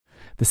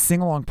The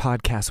Sing Along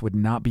podcast would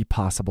not be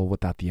possible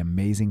without the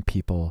amazing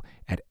people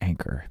at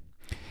Anchor.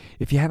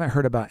 If you haven't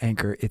heard about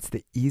Anchor, it's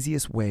the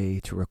easiest way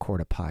to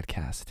record a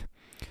podcast.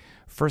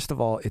 First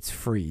of all, it's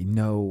free.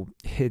 No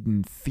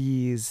hidden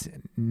fees,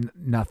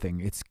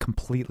 nothing. It's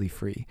completely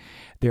free.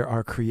 There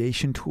are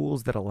creation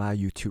tools that allow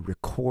you to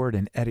record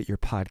and edit your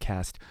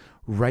podcast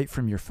right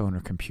from your phone or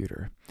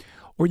computer.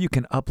 Or you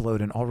can upload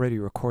an already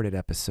recorded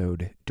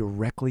episode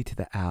directly to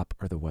the app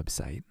or the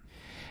website.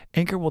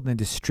 Anchor will then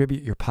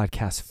distribute your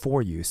podcast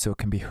for you so it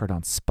can be heard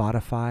on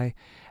Spotify,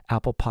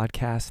 Apple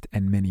Podcast,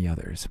 and many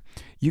others.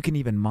 You can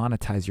even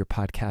monetize your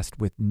podcast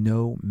with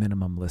no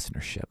minimum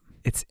listenership.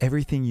 It's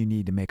everything you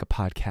need to make a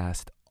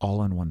podcast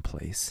all in one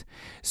place.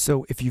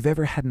 So if you've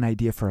ever had an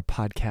idea for a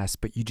podcast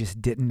but you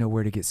just didn't know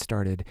where to get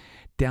started,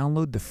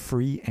 download the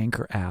free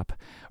Anchor app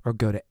or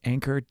go to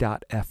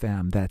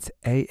anchor.fm. That's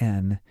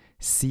ANCHOR.FM.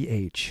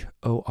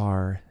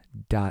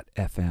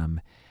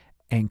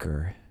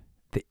 Anchor,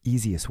 the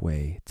easiest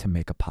way to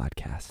make a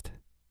podcast.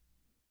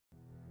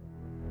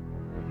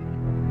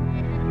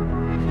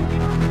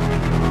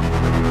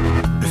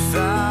 If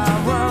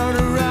I were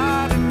to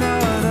write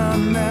another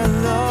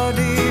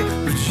melody,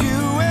 would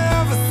you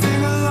ever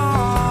sing along?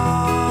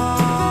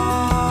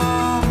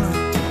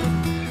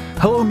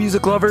 Hello,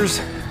 music lovers,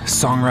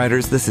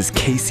 songwriters. This is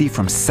Casey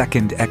from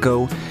Second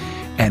Echo,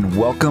 and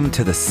welcome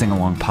to the Sing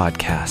Along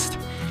podcast.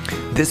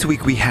 This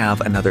week we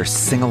have another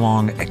Sing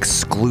Along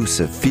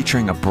exclusive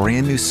featuring a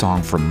brand new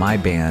song from my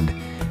band,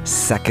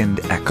 Second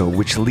Echo,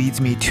 which leads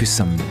me to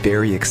some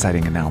very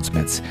exciting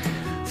announcements.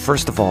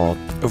 First of all,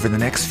 over the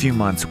next few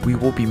months, we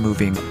will be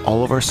moving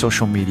all of our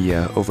social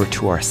media over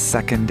to our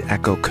Second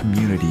Echo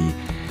community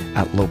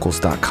at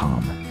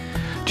locals.com.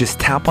 Just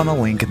tap on the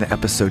link in the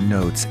episode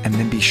notes and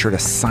then be sure to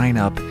sign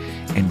up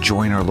and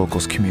join our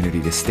Locals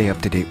community to stay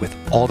up to date with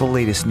all the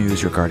latest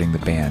news regarding the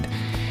band.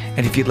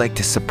 And if you'd like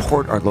to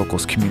support our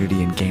Locals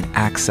community and gain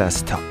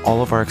access to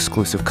all of our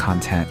exclusive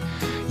content,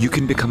 you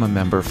can become a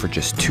member for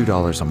just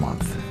 $2 a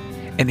month.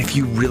 And if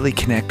you really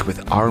connect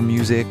with our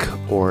music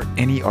or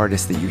any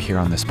artist that you hear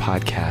on this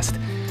podcast,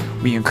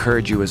 we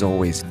encourage you, as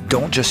always,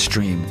 don't just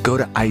stream. Go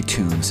to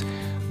iTunes,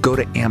 go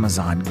to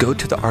Amazon, go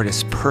to the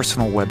artist's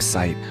personal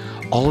website,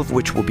 all of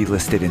which will be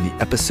listed in the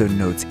episode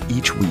notes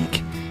each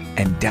week,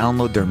 and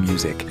download their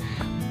music,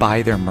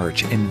 buy their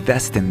merch,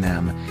 invest in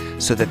them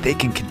so that they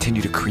can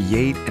continue to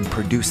create and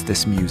produce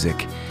this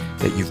music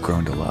that you've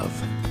grown to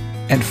love.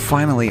 And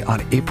finally,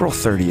 on April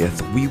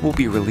 30th, we will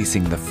be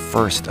releasing the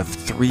first of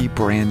 3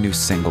 brand new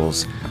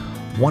singles,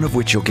 one of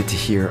which you'll get to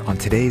hear on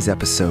today's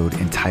episode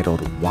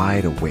entitled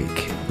Wide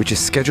Awake, which is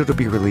scheduled to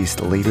be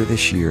released later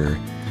this year.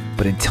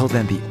 But until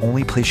then, the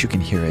only place you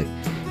can hear it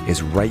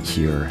is right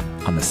here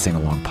on the Sing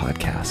Along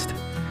podcast.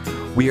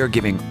 We are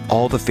giving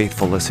all the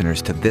faithful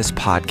listeners to this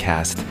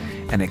podcast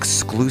an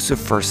exclusive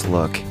first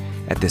look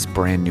at this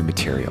brand new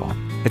material.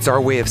 It's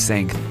our way of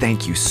saying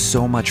thank you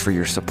so much for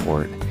your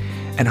support,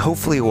 and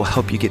hopefully it will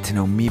help you get to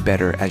know me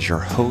better as your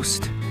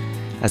host,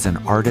 as an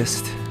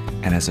artist,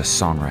 and as a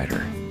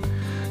songwriter.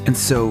 And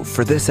so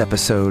for this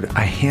episode,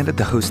 I handed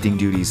the hosting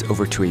duties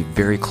over to a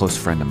very close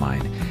friend of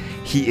mine.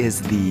 He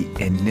is the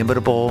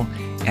inimitable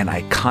and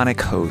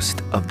iconic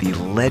host of the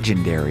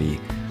legendary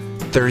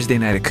Thursday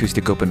Night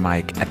Acoustic Open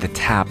Mic at the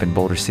Tap in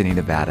Boulder City,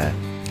 Nevada.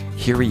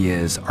 Here he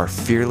is, our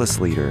fearless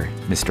leader,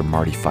 Mr.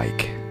 Marty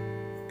Fike.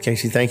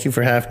 Casey, thank you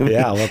for having me.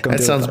 Yeah, welcome.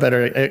 That sounds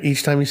better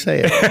each time you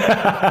say it.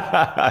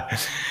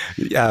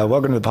 Yeah,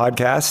 welcome to the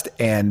podcast.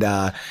 And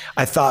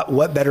I thought,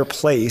 what better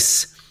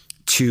place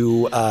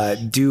to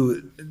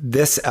do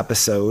this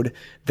episode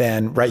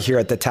than right here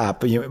at the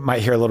Tap. You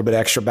might hear a little bit of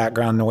extra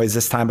background noise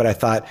this time, but I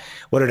thought,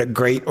 what a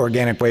great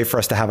organic way for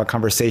us to have a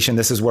conversation.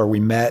 This is where we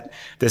met.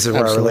 This is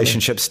where our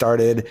relationship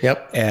started.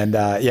 Yep. And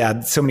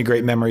yeah, so many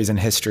great memories in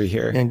history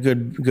here. And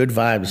good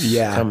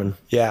vibes coming.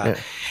 Yeah.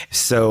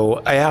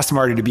 So I asked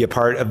Marty to be a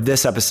part of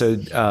this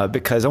episode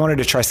because I wanted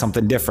to try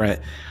something different.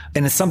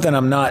 And it's something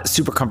I'm not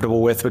super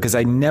comfortable with because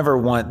I never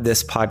want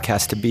this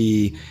podcast to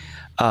be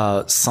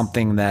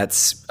something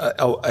that's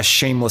a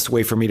shameless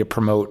way for me to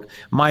promote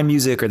my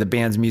music or the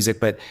band's music.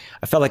 But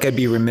I felt like I'd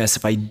be remiss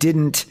if I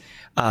didn't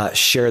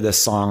share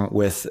this song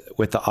with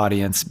the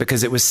audience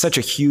because it was such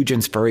a huge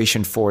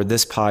inspiration for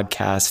this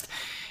podcast.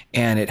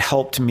 And it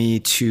helped me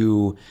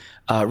to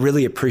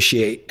really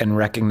appreciate and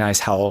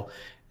recognize how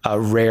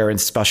rare and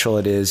special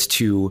it is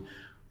to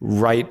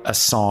write a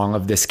song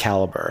of this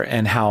caliber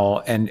and how,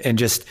 and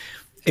just,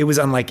 it was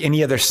unlike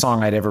any other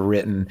song I'd ever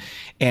written.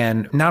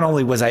 And not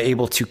only was I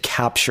able to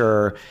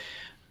capture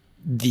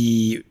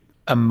the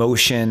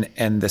emotion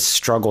and the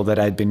struggle that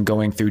I'd been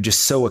going through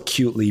just so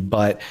acutely,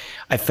 but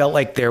I felt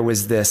like there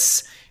was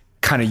this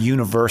kind of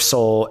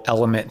universal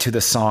element to the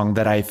song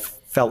that I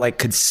felt like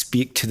could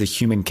speak to the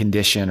human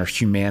condition or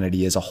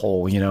humanity as a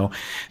whole, you know?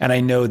 And I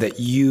know that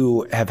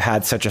you have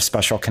had such a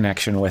special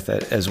connection with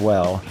it as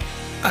well.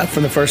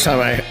 From the first time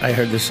I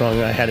heard this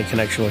song, I had a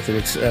connection with it.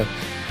 It's,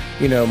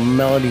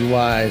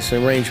 melody-wise,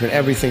 arrangement,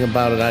 everything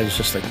about it, I was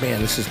just like,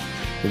 man, this is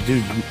the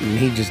dude,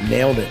 he just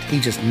nailed it. He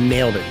just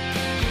nailed it.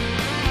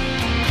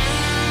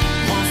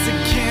 Once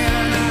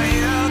again,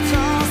 I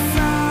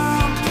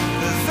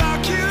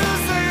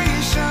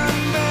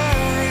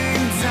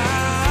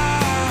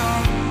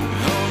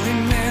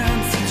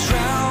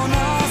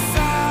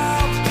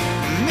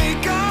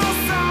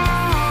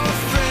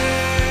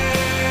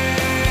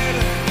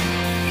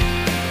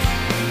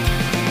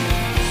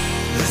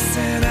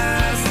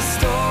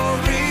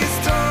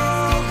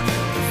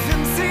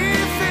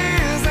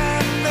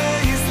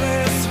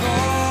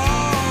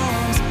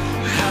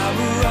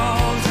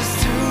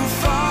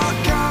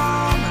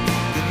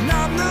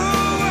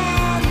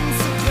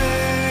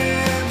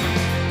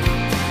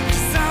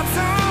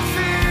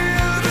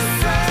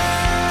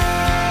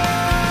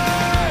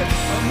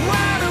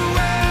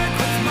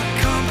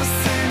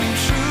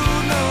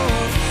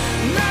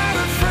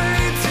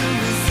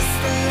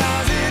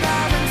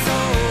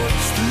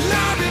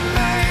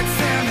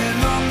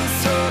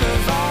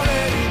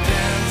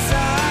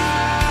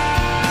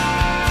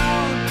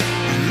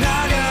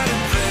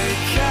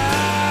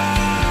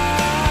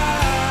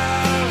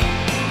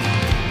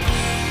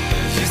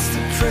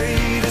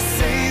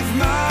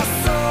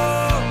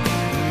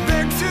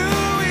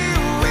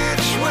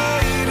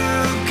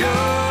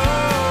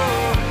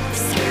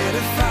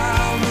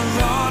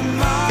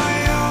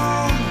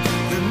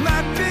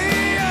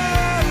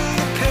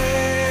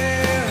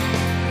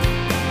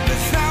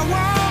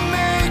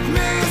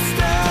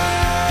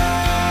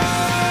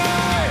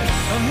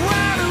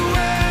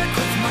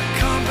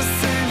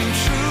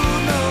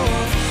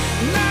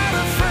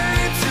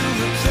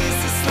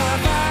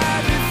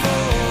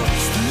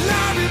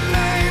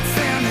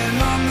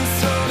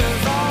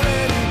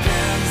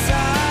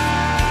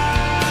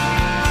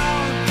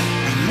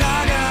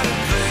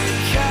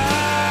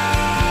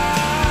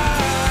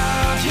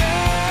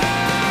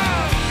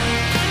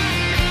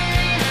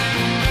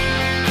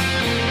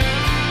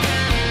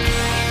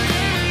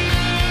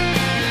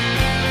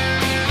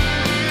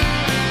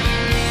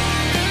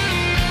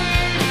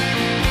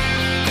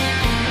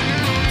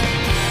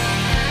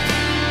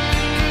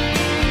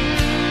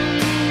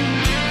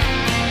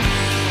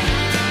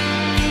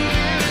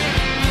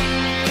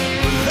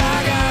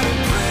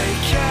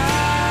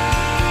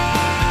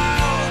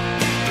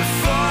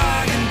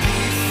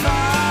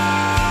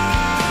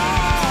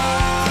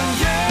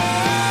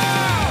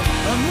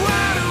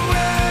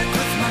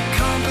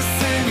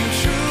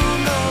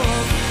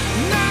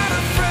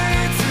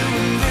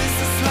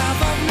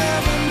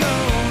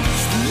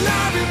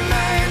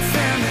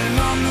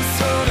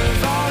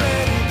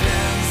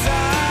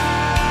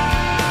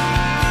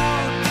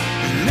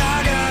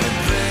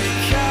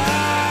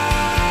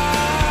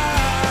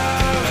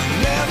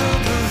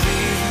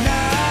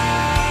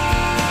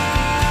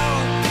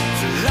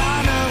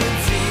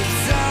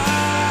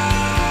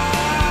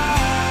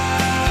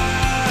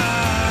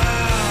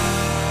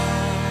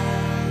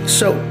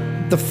So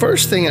the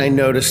first thing I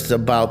noticed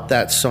about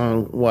that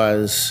song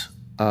was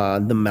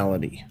the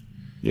melody.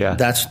 Yeah.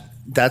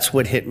 That's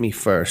what hit me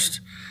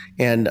first.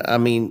 And I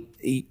mean,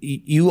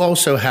 you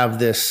also have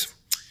this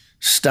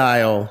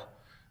style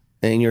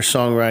in your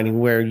songwriting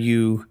where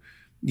you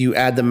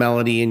add the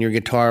melody in your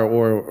guitar,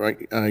 or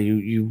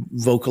you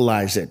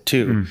vocalize it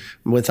too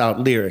without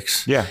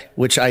lyrics. Yeah.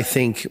 Which I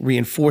think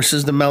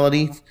reinforces the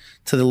melody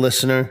to the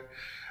listener,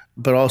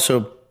 but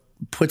also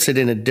puts it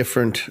in a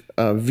different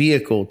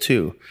vehicle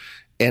too.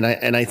 And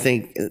I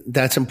think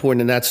that's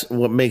important, and that's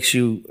what makes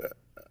you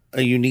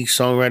a unique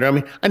songwriter. I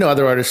mean, I know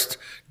other artists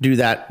do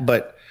that,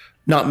 but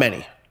not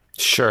many.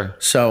 Sure.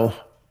 So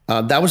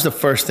that was the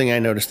first thing I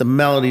noticed. The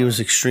melody was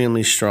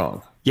extremely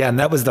strong. Yeah, and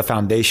that was the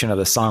foundation of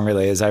the song,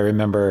 really. As I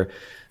remember,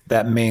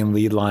 that main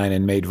lead line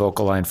and main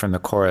vocal line from the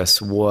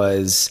chorus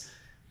was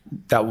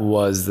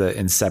the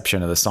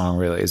inception of the song,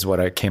 really, is what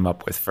I came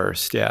up with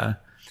first. Yeah.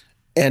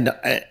 And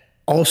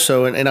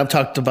also, and I've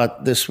talked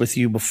about this with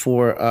you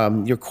before,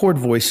 your chord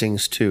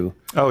voicings too.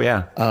 Oh,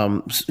 yeah.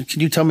 So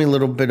can you tell me a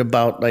little bit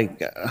about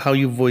like how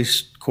you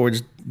voice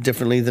chords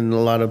differently than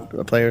a lot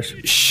of players?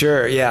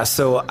 Sure. Yeah.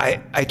 So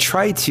I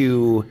try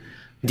to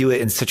do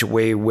it in such a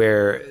way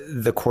where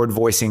the chord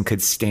voicing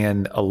could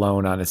stand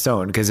alone on its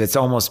own, because it's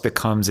almost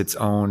becomes its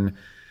own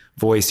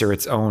voice or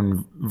its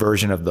own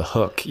version of the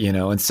hook,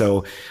 And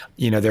so,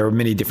 there were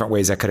many different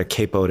ways I could have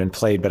capoed and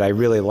played, but I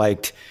really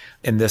liked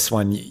in this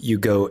one,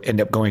 you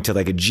end up going to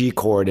like a G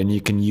chord, and you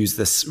can use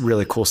this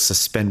really cool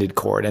suspended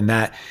chord. And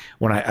that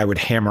when I would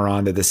hammer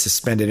onto the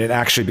suspended, it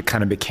actually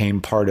kind of became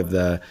part of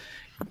the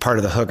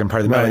hook and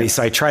part of the melody.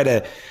 So I try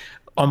to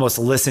almost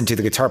listen to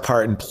the guitar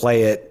part and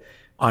play it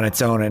on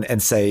its own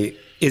and say,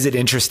 is it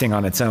interesting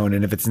on its own?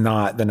 And if it's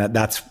not, then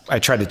I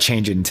try to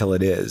change it until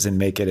it is and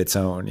make it its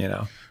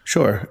own,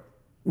 Sure.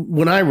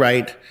 When I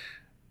write,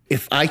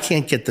 if I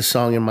can't get the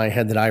song in my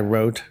head that I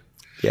wrote,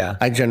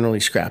 I generally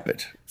scrap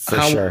it.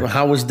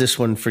 How was this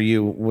one for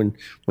you when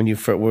you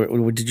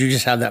did you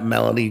just have that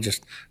melody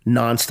just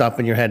nonstop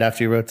in your head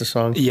after you wrote the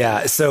song?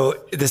 Yeah. So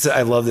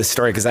I love this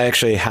story because I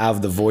actually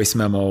have the voice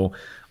memo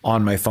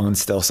on my phone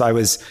still. So I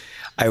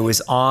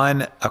was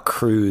on a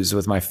cruise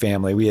with my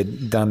family. We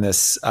had done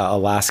this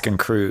Alaskan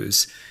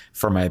cruise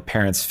for my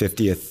parents'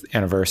 50th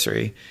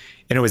anniversary.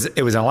 And it was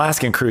an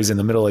Alaskan cruise in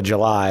the middle of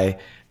July.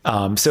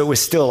 So it was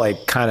still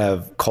like kind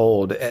of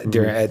cold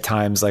at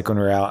times, like when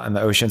we were out in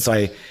the ocean. So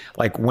I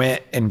like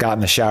went and got in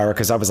the shower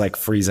because I was like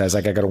freezing. I was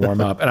like, I got to warm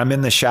up. And I'm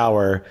in the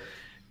shower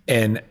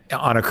and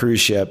on a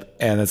cruise ship,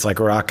 and it's like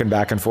rocking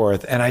back and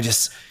forth. And I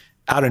just,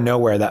 out of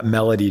nowhere, that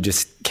melody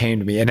just came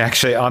to me. And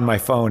actually on my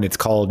phone, it's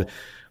called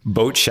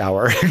Boat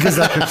Shower because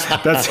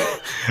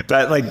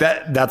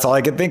that's all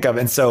I could think of.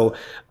 And so,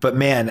 but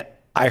man,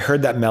 I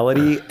heard that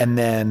melody, and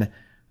then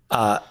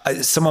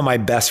some of my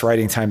best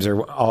writing times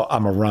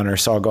I'm a runner,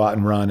 so I'll go out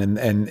and run,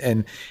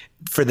 and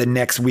for the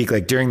next week,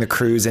 like during the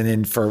cruise, and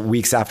then for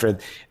weeks after,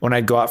 when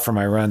I'd go out for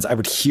my runs, I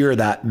would hear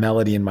that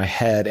melody in my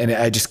head, and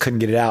I just couldn't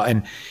get it out.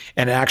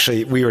 And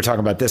actually, we were talking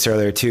about this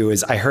earlier too.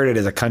 Is I heard it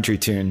as a country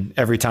tune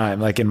every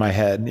time, like in my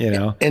head,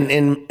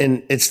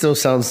 And it still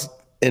sounds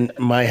in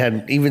my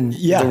head, even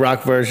the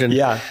rock version.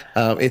 Yeah,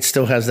 it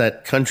still has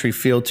that country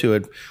feel to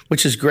it,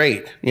 which is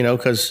great,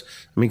 because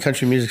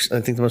country music's,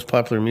 I think, the most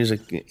popular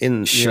music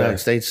in the United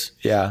States.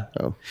 Yeah.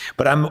 So.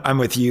 But I'm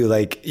with you.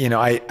 Like,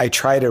 I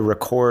try to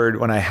record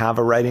when I have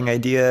a writing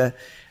idea.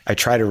 I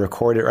try to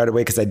record it right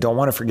away because I don't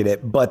want to forget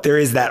it. But there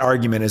is that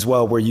argument as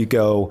well where you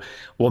go,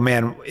 well,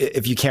 man,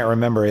 if you can't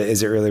remember it,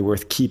 is it really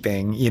worth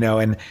keeping?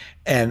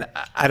 And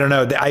I don't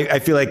know. I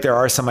feel like there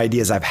are some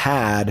ideas I've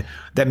had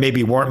that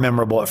maybe weren't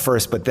memorable at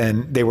first, but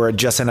then they were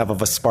just enough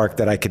of a spark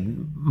that I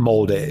could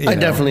mold it. I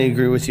definitely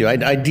agree with you.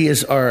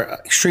 Ideas are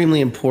extremely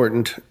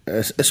important,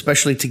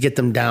 especially to get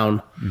them down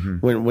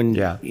when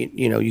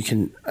you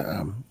can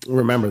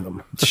remember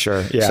them.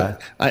 Sure. Yeah. So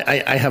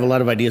I have a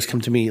lot of ideas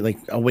come to me. Like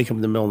I'll wake up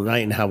in the middle of the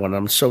night and have one.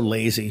 I'm so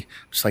lazy.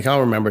 It's like,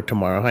 I'll remember it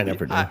tomorrow. I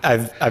never do.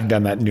 I've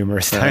done that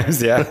numerous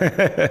times.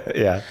 Yeah.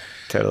 Yeah,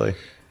 totally.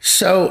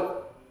 So,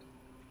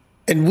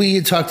 and we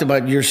had talked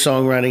about your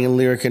songwriting and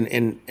lyric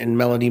and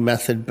melody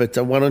method, but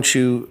why don't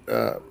you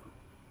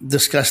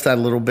discuss that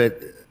a little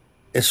bit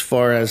as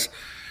far as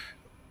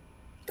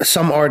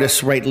some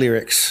artists write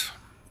lyrics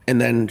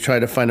and then try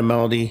to find a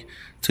melody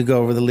to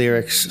go over the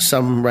lyrics.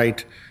 Some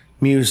write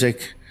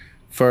music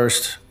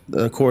first,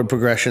 the chord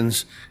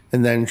progressions,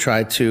 and then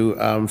try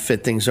to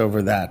fit things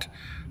over that.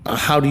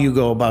 How do you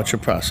go about your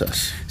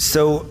process?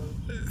 So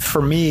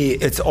for me,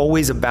 it's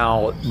always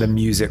about the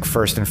music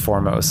first and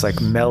foremost, like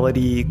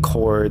melody,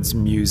 chords,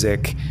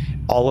 music,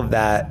 all of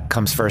that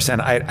comes first.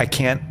 And I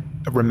can't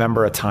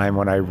remember a time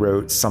when I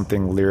wrote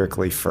something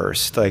lyrically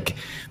first. Like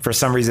for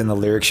some reason, the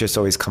lyrics just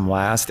always come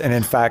last. And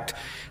in fact,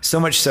 so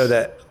much so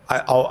that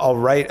I'll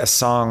write a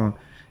song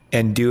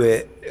and do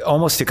it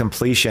almost to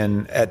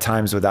completion at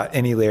times without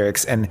any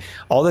lyrics. And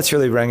all that's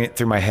really running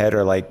through my head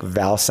are like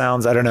vowel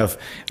sounds. I don't know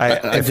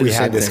if we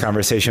had this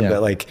conversation,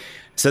 but like,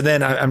 so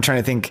then I'm trying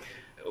to think,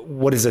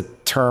 what is a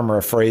term or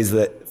a phrase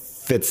that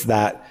fits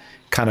that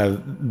kind of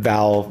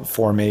vowel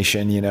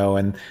formation, you know,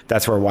 and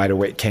that's where Wide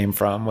Awake came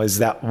from. Was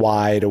that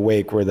wide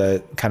awake were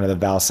the kind of the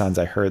vowel sounds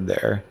I heard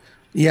there.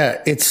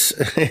 Yeah,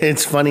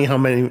 it's funny how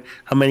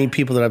many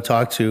people that I've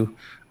talked to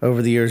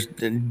over the years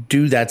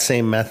do that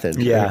same method,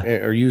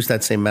 or use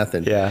that same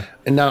method. Yeah.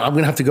 And now I'm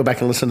gonna have to go back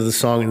and listen to the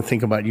song and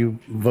think about you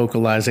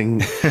vocalizing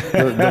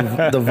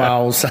the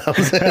vowel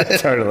sounds.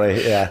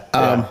 Totally,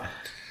 yeah.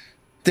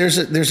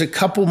 There's a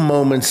couple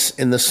moments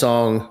in the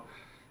song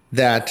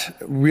that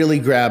really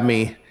grab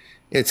me.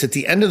 It's at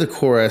the end of the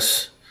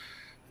chorus,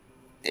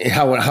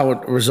 how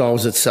it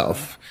resolves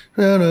itself.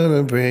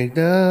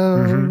 Breakdown.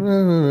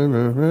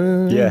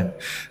 Yeah.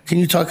 Can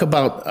you talk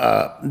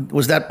about,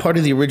 was that part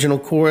of the original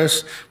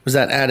chorus? Was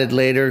that added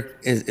later?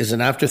 Is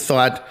an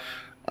afterthought?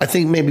 I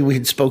think maybe we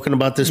had spoken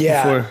about this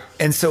before.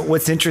 And so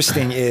what's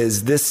interesting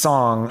is this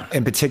song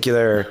in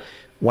particular,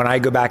 when I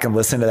go back and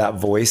listen to that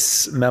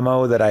voice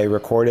memo that I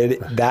recorded,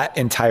 that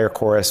entire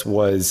chorus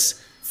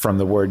was from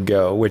the word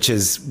go, which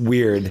is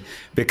weird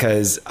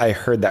because I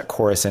heard that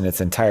chorus in its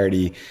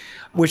entirety,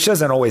 which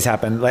doesn't always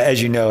happen.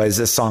 As you know, as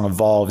this song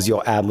evolves,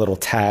 you'll add little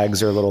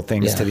tags or little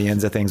things to the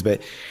ends of things.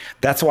 But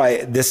that's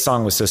why this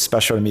song was so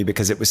special to me,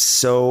 because it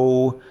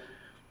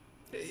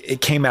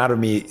came out of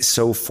me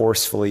so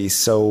forcefully,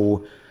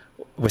 so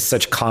with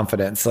such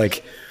confidence.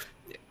 Like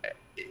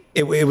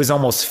it was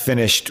almost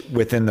finished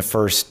within the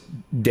first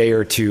day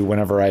or two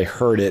whenever I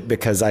heard it,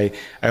 because I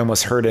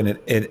almost heard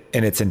it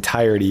in its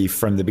entirety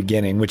from the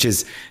beginning, which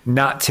is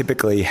not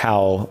typically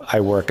how I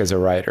work as a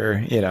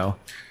writer, you know?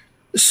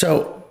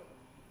 So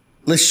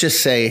let's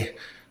just say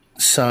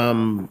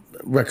some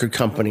record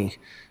company,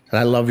 and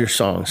I love your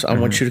songs. I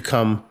want you to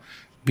come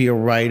be a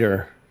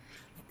writer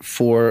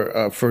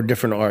for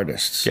different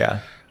artists. Yeah.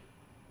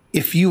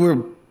 If you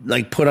were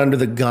like put under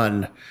the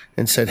gun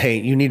and said, hey,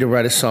 you need to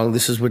write a song.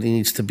 This is what it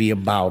needs to be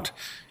about.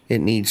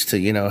 It needs to,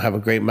 you know, have a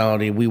great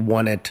melody. We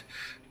want it,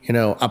 you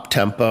know, up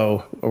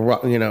tempo,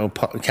 you know,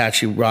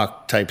 catchy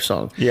rock type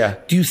song. Yeah.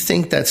 Do you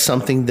think that's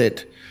something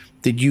that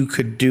you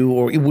could do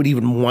or would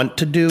even want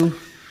to do?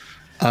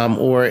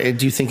 Or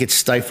do you think it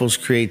stifles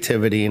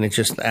creativity and it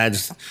just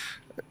adds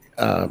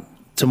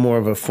to more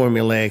of a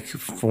formulaic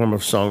form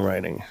of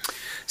songwriting?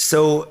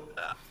 So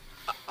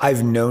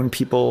I've known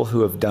people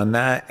who have done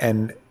that,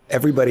 and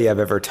everybody I've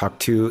ever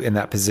talked to in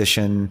that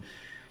position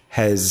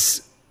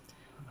has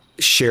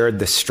shared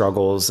the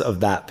struggles of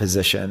that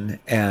position.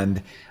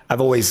 And I've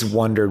always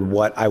wondered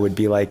what I would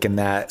be like in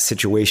that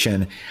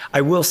situation.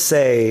 I will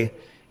say,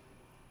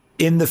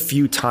 in the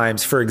few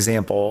times, for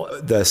example,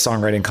 the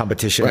songwriting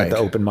competition at the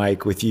open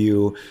mic with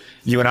you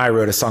and I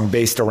wrote a song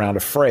based around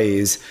a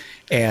phrase,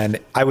 and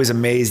I was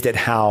amazed at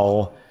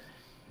how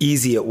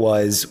easy it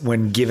was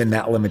when given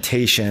that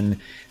limitation.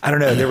 I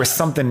don't know, there was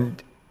something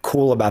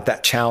cool about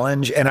that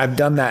challenge. And I've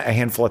done that a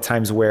handful of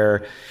times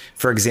where,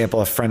 for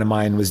example, a friend of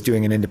mine was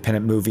doing an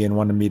independent movie and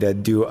wanted me to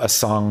do a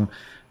song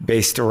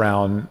based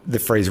around the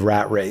phrase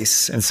rat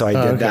race. And so I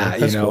did that,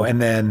 you know, cool.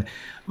 And then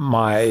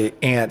my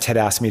aunt had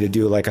asked me to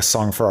do like a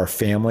song for our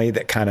family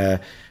that kind of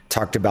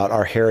talked about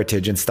our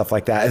heritage and stuff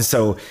like that. And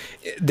so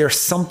there's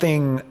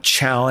something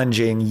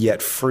challenging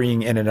yet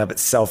freeing in and of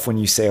itself when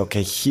you say,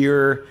 okay,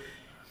 here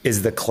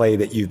is the clay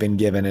that you've been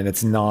given and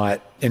it's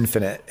not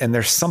infinite. And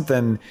there's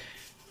something,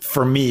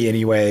 for me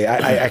anyway,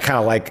 I kind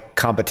of like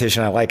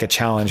competition. I like a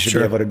challenge to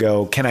be able to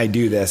go, can I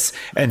do this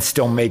and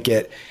still make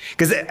it?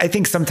 Because I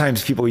think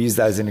sometimes people use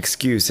that as an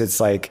excuse. It's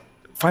like,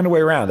 find a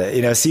way around it,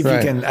 you know, see if you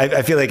can,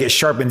 I feel like it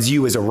sharpens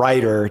you as a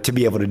writer to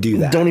be able to do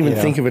that. Don't even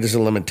think of it as a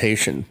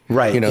limitation.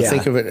 Right. You know,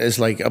 think of it as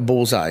like a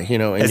bullseye, you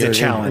know. And as a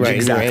challenge,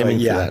 exactly.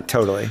 Yeah,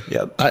 totally.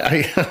 Yep.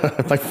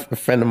 A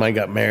friend of mine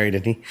got married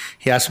and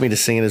he asked me to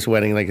sing at his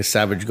wedding like a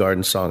Savage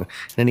Garden song.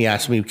 And then he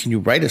asked me, can you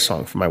write a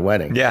song for my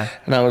wedding? Yeah.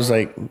 And I was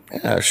like,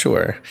 yeah,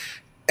 sure.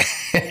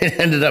 It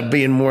ended up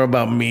being more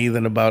about me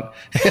than about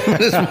him and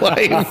his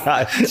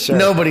wife.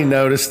 Nobody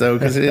noticed though,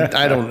 because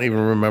I don't even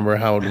remember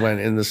how it went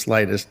in the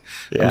slightest.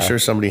 Yeah. I'm sure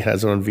somebody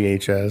has it on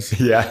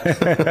VHS.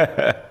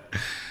 Yeah.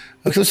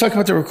 Okay, let's talk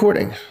about the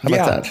recording. How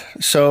about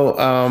that?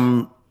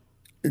 So,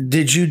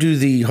 did you do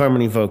the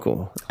harmony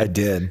vocal? I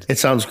did. It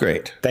sounds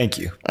great. Thank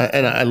you.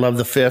 And I love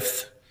the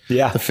fifth.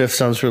 Yeah. The fifth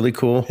sounds really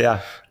cool.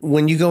 Yeah.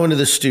 When you go into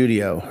the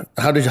studio,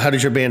 how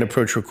did your band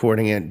approach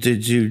recording it?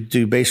 Did you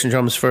do bass and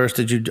drums first?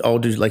 Did you all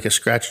do like a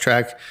scratch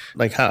track?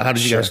 Like how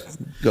did you guys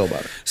go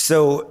about it?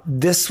 So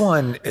this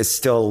one is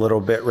still a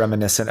little bit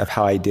reminiscent of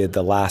how I did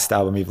the last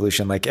album,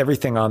 Evolution. Like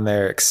everything on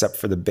there except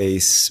for the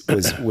bass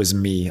was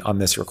me on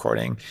this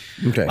recording.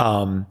 Okay.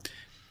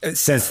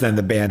 Since then,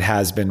 the band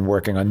has been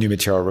working on new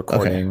material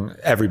recording,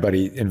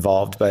 everybody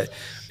involved.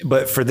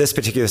 But for this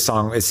particular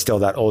song, it's still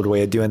that old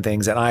way of doing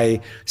things. And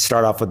I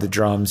start off with the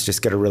drums,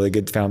 just get a really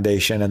good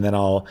foundation. And then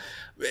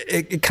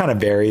it kind of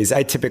varies.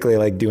 I typically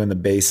like doing the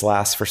bass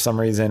last for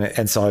some reason.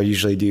 And so I'll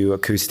usually do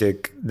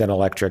acoustic, then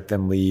electric,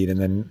 then lead,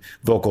 and then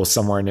vocals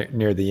somewhere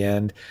near the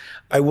end.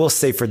 I will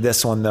say for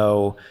this one,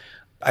 though,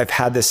 I've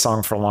had this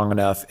song for long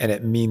enough and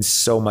it means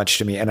so much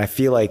to me. And I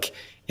feel like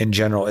in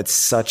general, it's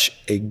such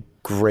a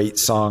great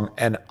song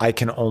and I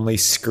can only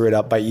screw it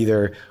up by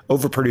either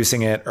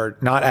overproducing it or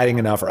not adding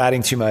enough or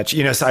adding too much,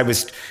 so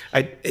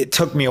it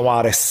took me a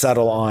while to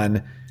settle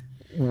on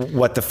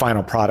what the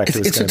final product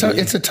was going to be.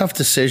 It's a tough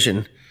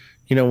decision,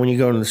 when you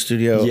go into the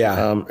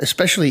studio,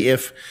 especially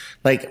if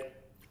I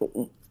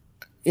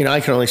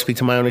can only speak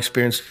to my own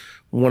experience.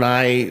 When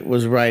I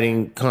was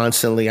writing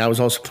constantly, I was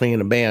also playing in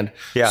a band.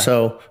 Yeah.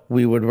 So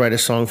we would write a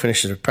song,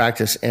 finish it at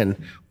practice,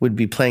 and we'd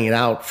be playing it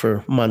out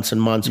for months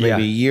and months,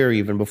 maybe a year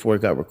even before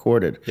it got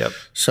recorded. Yep.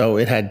 So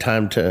it had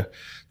time to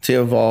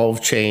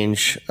evolve,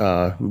 change,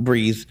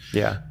 breathe.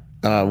 Yeah.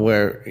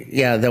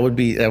 That would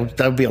be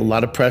a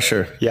lot of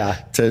pressure.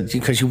 Yeah.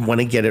 Because you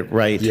want to get it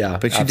right. Yeah.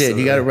 But you absolutely. did.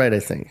 You got it right, I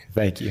think.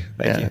 Thank you.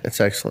 Thank you.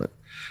 It's excellent.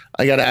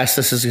 I got to ask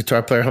this as a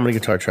guitar player, how many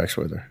guitar tracks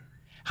were there?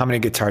 How many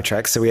guitar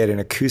tracks? So we had an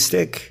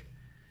acoustic,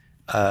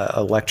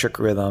 electric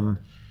rhythm,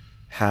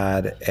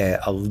 had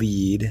a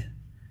lead,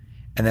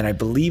 and then I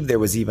believe there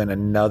was even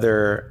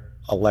another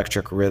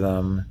electric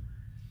rhythm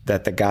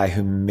that the guy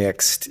who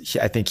mixed,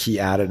 I think he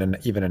added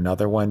even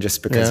another one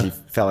just because he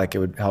felt like it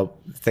would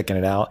help thicken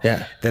it out.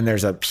 Yeah. Then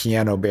there's a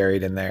piano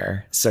buried in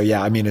there. So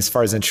yeah, I mean, as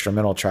far as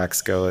instrumental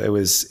tracks go, it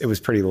was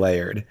pretty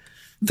layered.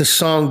 The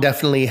song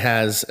definitely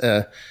has,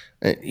 you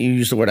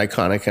use the word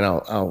iconic, and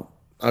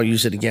I'll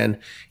use it again.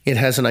 It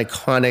has an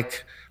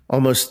iconic,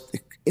 almost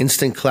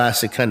instant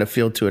classic kind of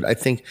feel to it. I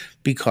think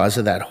because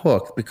of that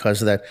hook,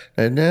 because of that,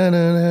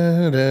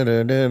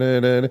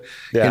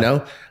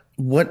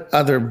 what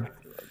other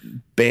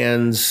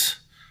bands,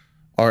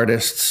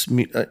 artists,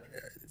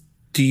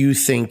 do you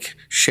think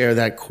share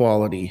that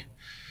quality?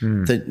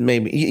 That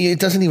maybe it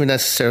doesn't even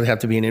necessarily have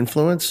to be an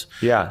influence.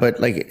 Yeah. But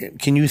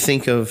can you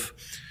think of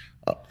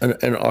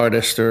an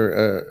artist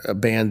or a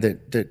band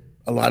that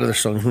a lot of their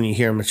songs, when you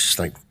hear them, it's just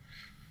like,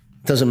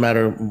 doesn't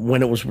matter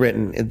when it was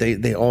written,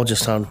 they all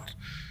just sound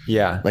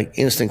like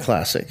instant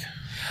classic.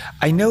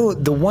 I know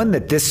the one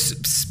that this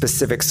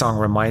specific song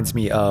reminds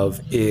me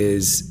of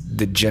is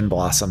the Gin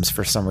Blossoms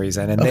for some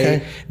reason.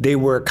 And they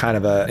were kind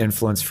of an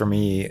influence for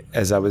me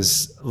as I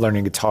was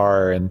learning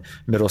guitar in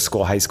middle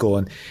school, high school.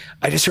 And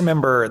I just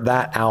remember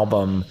that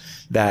album,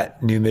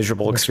 that New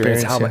Miserable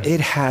Experience album, it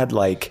had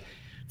like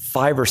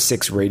 5 or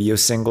 6 radio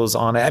singles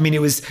on it. I mean,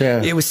 it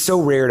was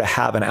so rare to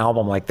have an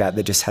album like that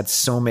just had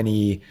so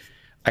many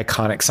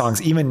iconic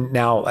songs. Even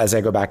now, as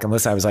I go back and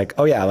listen, I was like,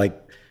 oh yeah, like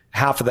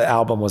half of the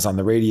album was on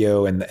the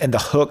radio, and the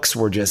hooks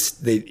were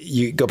just,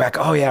 you go back,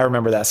 oh yeah, I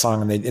remember that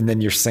song, and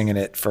then you're singing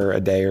it for a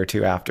day or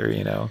two after,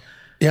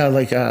 Yeah,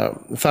 like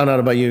Found Out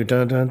About You.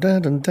 Dun, dun,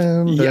 dun, dun,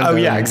 dun, oh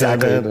yeah,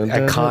 exactly. Dun, dun,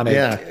 dun,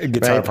 Iconic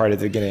guitar part at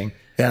the beginning.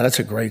 Yeah, that's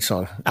a great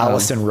song.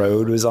 Allison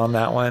Road was on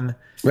that one.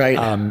 Right.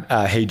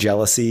 Hey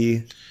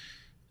Jealousy.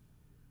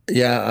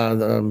 Yeah,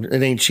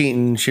 It Ain't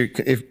Cheating.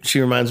 If she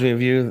reminds me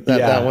of you.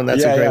 That one.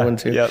 That's a great one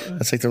too. Yep.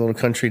 That's like the little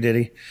country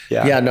ditty.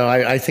 Yeah. Yeah. No,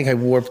 I think I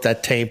warped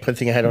that tape. I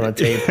think I had it on a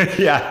tape.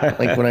 Yeah.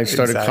 Like when I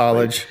started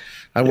college,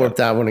 I warped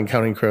that one in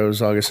Counting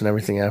Crows, August, and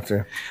everything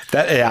after.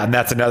 And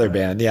that's another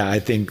band. Yeah, I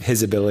think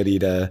his ability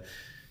to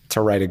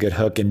write a good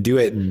hook and do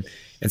it in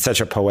such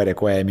a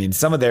poetic way. I mean,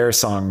 some of their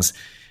songs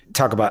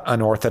talk about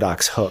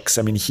unorthodox hooks.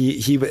 I mean,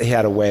 he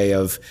had a way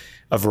of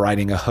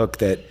writing a hook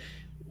that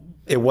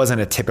it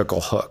wasn't a typical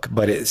hook,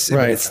 but it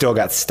still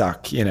got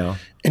stuck, And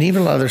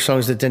even a lot of their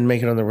songs that didn't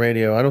make it on the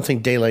radio. I don't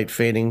think Daylight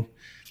Fading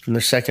from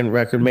their second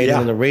record made it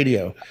on the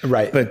radio.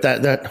 Right. But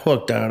that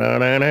hook,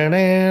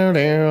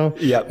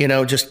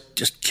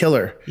 just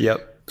killer.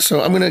 Yep.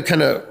 So I'm going to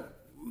kind of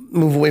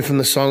move away from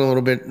the song a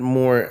little bit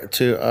more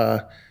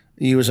to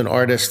you as an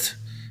artist,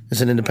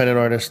 as an independent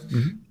artist.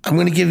 Mm-hmm. I'm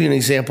going to give you an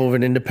example of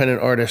an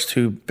independent artist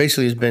who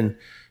basically has been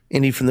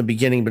indie from the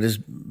beginning, but has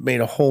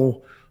made a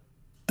whole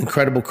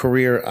incredible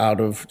career out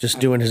of just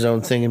doing his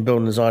own thing and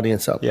building his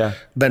audience up. Yeah.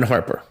 Ben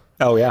Harper.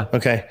 Oh yeah.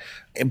 Okay.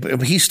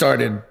 He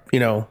started,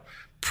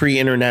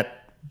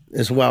 pre-internet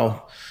as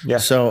well. Yeah.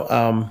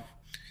 So,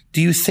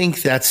 do you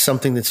think that's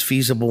something that's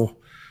feasible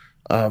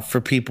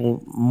for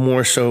people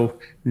more so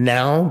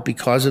now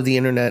because of the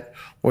internet,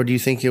 or do you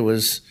think it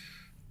was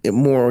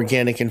more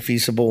organic and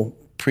feasible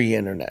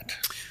pre-internet?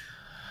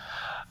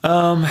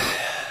 Wow,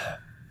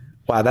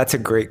 that's a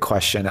great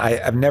question.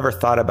 I've never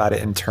thought about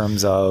it in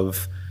terms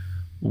of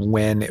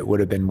when it would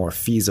have been more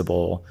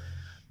feasible.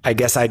 I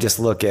guess I just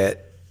look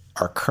at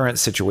our current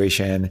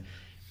situation,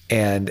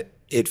 and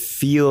it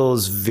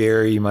feels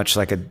very much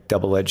like a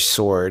double-edged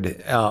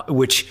sword,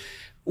 which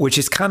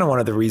is kind of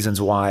one of the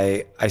reasons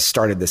why I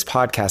started this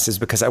podcast, is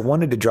because I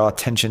wanted to draw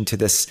attention to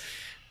this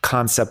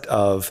concept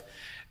of,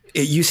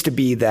 it used to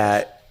be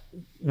that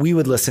we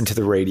would listen to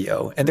the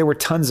radio, and there were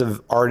tons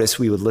of artists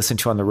we would listen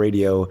to on the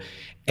radio,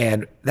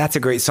 and that's a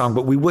great song,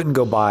 but we wouldn't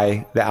go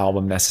buy the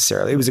album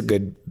necessarily. It was a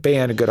good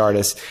band, a good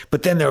artist.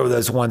 But then there were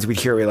those ones we'd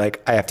hear, we're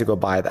like, I have to go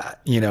buy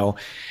that,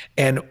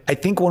 And I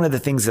think one of the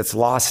things that's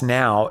lost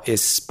now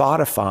is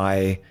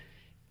Spotify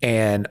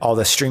and all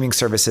the streaming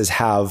services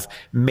have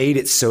made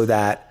it so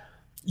that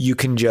you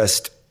can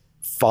just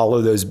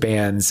follow those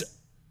bands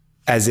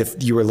as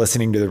if you were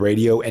listening to the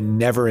radio and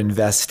never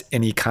invest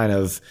any kind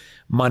of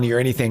money or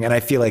anything. And I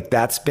feel like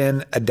that's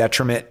been a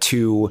detriment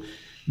to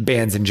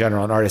bands in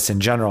general and artists in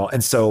general.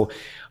 And so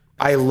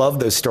I love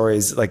those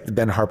stories, like the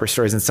Ben Harper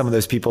stories and some of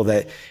those people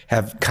that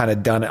have kind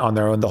of done it on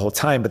their own the whole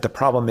time. But the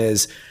problem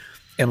is,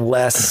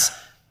 unless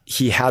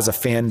he has a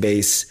fan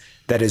base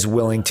that is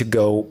willing to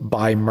go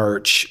buy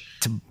merch,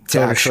 to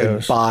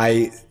actually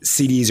buy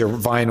CDs or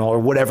vinyl or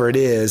whatever it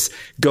is,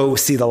 go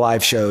see the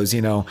live shows,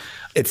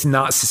 it's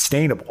not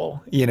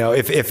sustainable.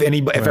 If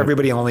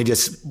everybody only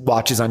just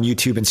watches on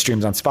YouTube and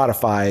streams on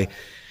Spotify,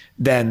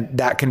 then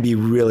that can be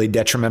really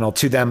detrimental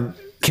to them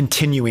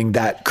continuing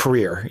that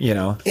career,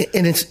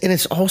 And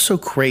it's also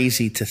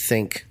crazy to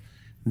think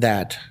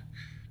that,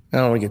 I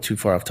don't want to get too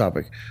far off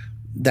topic,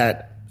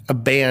 that a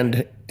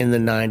band in the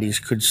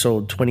 90s could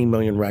sold 20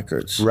 million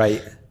records.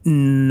 Right.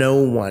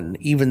 No one,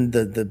 even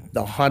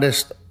the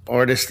hottest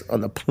artist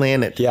on the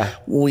planet,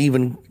 will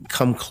even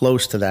come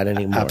close to that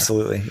anymore.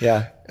 Absolutely.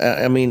 Yeah.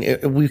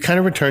 We kind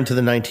of returned to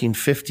the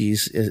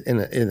 1950s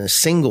in a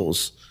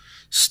singles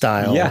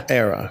style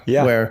era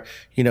where,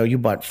 you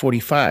bought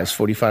 45s.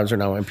 45s are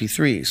now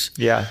MP3s.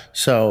 Yeah.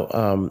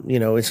 So,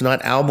 it's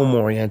not album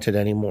oriented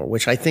anymore,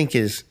 which I think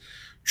is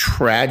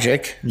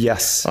tragic.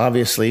 Yes.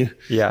 Obviously.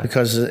 Yeah.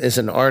 Because as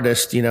an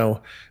artist,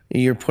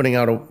 you're putting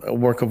out a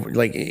work of,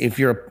 like, if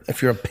you're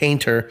a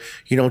painter,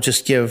 you don't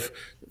just give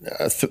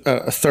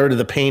a third of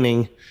the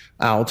painting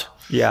out.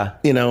 Yeah.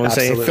 And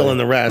Absolutely. say fill in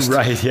the rest.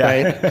 Right.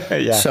 Yeah.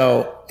 Right. Yeah.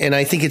 So, and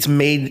I think it's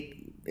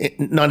made,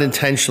 not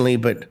intentionally,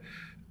 but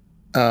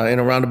in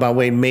a roundabout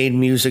way, made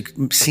music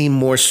seem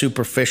more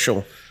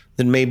superficial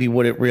than maybe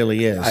what it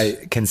really is.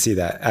 I can see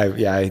that.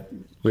 I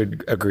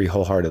would agree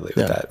wholeheartedly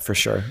with that for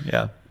sure.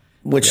 Yeah.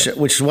 Which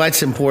is why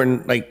it's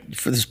important, like,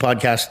 for this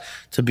podcast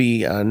to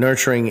be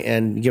nurturing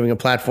and giving a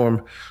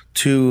platform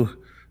to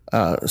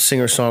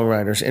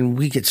singer-songwriters. And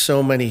we get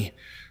so many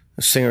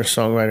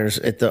singer-songwriters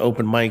at the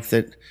open mic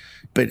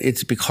but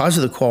it's because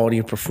of the quality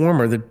of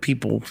performer that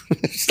people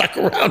stuck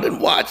around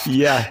and watched.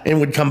 Yeah. And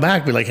would come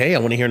back, be like, hey, I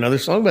want to hear another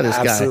song by this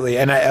guy. Absolutely.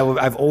 And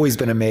I've always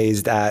been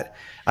amazed at,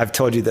 I've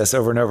told you this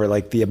over and over,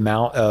 like the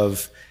amount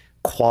of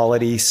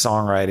quality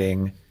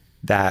songwriting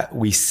that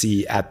we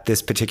see at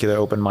this particular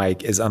open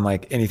mic is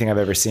unlike anything I've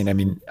ever seen. I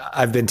mean,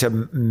 I've been to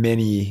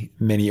many,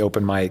 many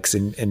open mics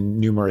in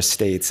numerous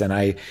states, and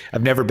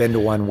I've never been to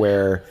one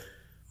where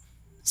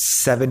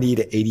 70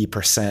 to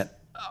 80%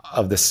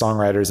 of the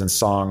songwriters and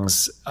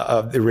songs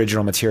of the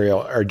original material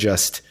are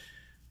just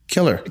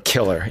killer.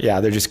 Yeah.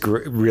 They're just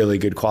really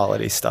good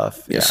quality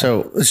stuff. Yeah.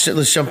 So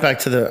let's jump back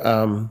to the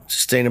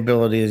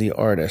sustainability of the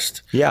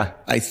artist. Yeah.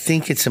 I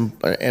think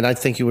and I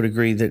think you would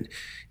agree that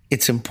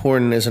it's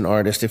important as an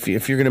artist, if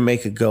you're going to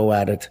make a go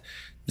at it,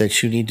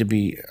 that you need to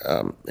be,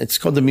 it's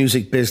called the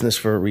music business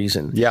for a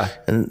reason. Yeah.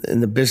 And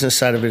the business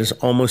side of it is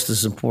almost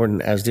as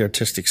important as the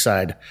artistic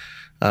side,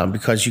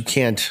 because you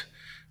can't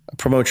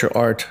promote your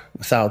art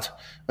without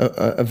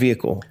a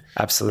vehicle.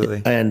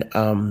 Absolutely.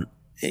 And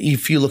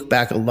if you look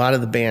back, a lot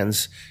of the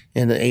bands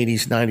in the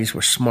 80s, 90s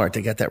were smart.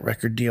 They got that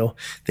record deal.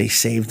 They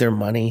saved their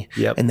money.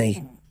 Yep. And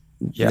they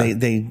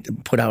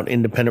put out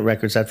independent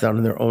records that's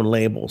on their own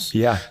labels.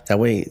 Yeah. That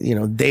way,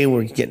 they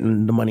were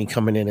getting the money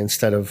coming in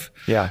instead of,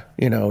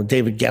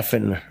 David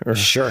Geffen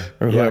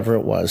or whoever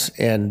it was.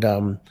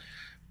 And,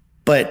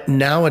 but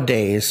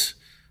nowadays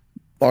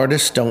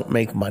artists don't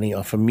make money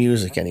off of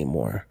music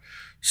anymore.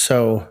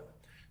 So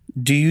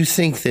do you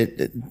think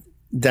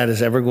that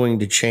is ever going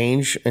to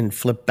change and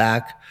flip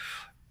back?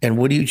 And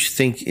what do you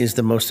think is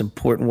the most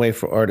important way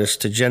for artists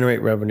to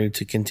generate revenue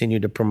to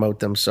continue to promote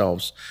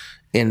themselves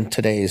in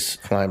today's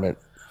climate?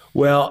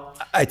 Well,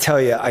 I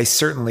tell you, I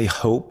certainly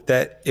hope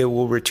that it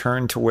will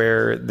return to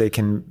where they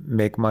can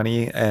make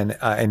money. And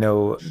I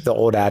know the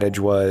old adage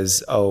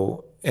was,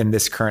 in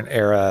this current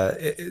era,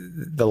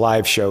 the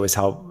live show is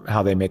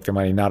how they make their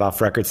money, not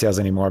off record sales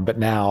anymore. But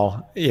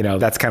now,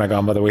 that's kind of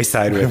gone by the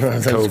wayside with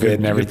COVID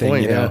and everything,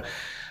 point,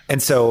 And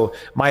so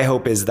my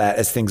hope is that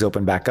as things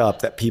open back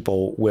up, that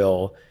people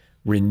will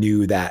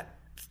renew that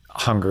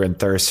hunger and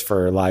thirst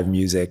for live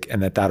music,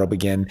 and that'll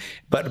begin.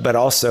 But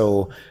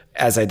also,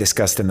 as I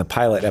discussed in the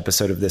pilot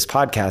episode of this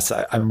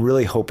podcast, I'm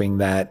really hoping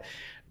that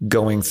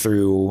going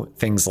through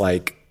things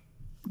like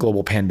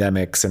global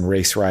pandemics and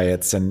race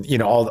riots and,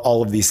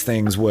 all of these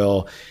things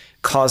will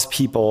cause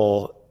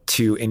people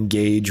to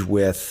engage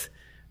with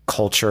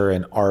culture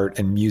and art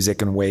and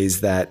music in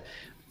ways that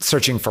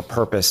searching for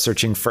purpose,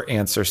 searching for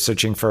answers,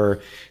 searching for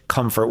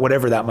comfort,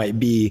 whatever that might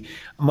be,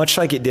 much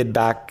like it did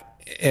back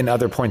in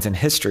other points in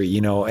history,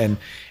 and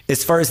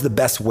as far as the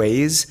best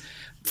ways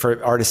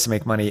for artists to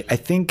make money, I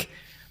think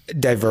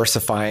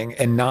diversifying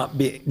and not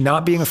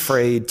being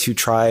afraid to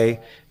try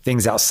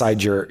things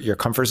outside your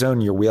comfort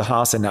zone, your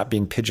wheelhouse, and not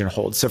being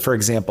pigeonholed. So for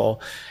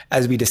example,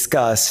 as we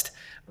discussed,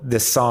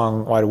 this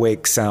song Wide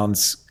Awake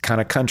sounds kind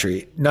of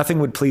country. Nothing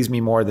would please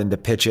me more than to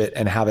pitch it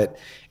and have it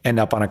end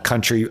up on a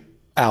country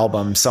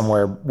album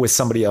somewhere with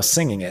somebody else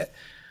singing it.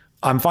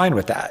 I'm fine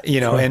with that,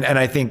 Sure. And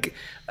I think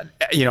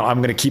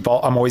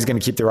I'm always going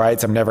to keep the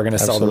rights. I'm never going to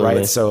sell the Absolutely.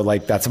 rights. So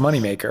like that's a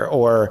moneymaker,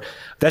 or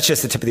that's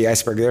just the tip of the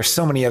iceberg. There's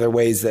so many other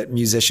ways that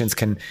musicians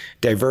can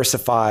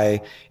diversify.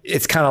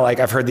 It's kind of like,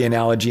 I've heard the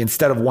analogy,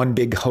 instead of one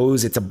big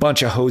hose, it's a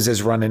bunch of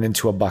hoses running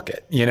into a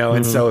bucket,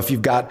 And so if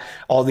you've got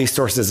all these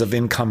sources of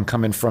income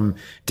coming from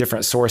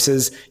different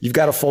sources, you've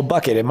got a full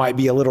bucket. It might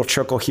be a little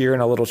trickle here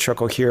and a little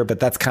trickle here, but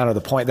that's kind of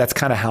the point. That's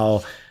kind of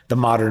how the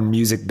modern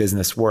music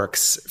business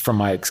works from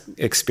my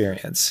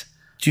experience.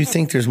 Do you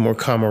think there's more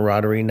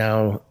camaraderie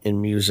now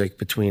in music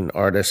between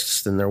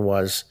artists than there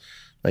was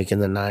like in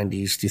the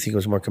 90s? Do you think it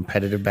was more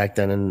competitive back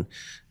then? And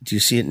do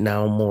you see it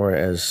now more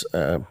as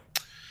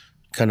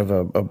kind of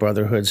a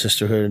brotherhood,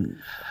 sisterhood?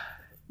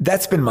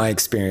 That's been my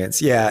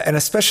experience. Yeah. And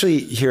especially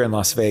here in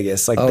Las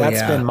Vegas,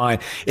 that's been mine.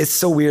 It's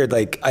so weird.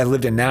 Like I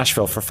lived in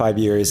Nashville for 5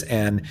 years,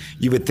 and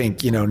you would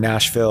think,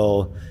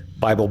 Nashville,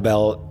 Bible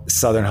Belt,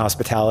 Southern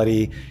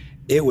hospitality,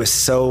 it was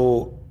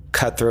so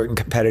cutthroat and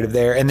competitive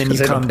there. And then you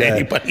come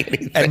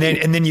to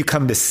and then you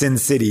come to Sin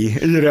City,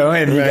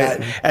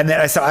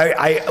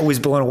 I was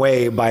blown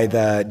away by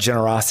the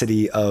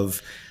generosity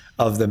of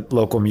the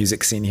local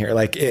music scene here.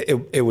 Like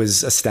it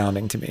was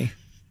astounding to me.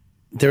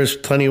 There's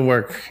plenty of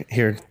work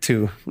here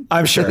too.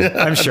 I'm sure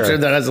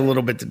that has a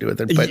little bit to do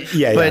with it.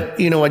 But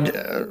you know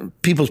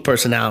what? People's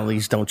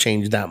personalities don't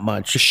change that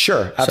much.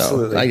 Sure,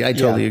 absolutely. So I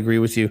totally agree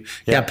with you.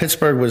 Yeah,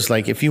 Pittsburgh was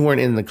like, if you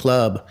weren't in the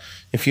club,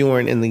 if you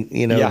weren't in the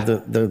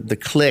the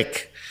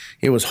clique,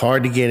 it was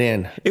hard to get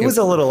in. It was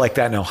a little like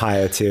that in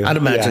Ohio too. I'd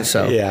imagine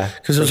so. Yeah,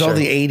 because there's all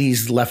the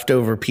 '80s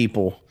leftover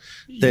people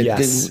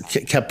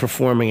that kept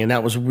performing, and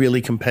that was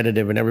really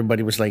competitive, and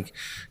everybody was like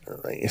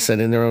I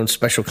said, in their own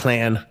special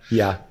clan.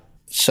 Yeah.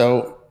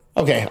 So,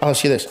 okay, I'll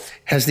ask you this.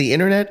 Has the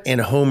internet and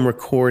home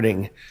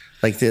recording,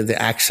 like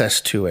the access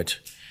to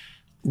it,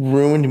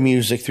 ruined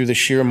music through the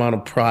sheer amount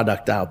of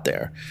product out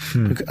there?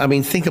 I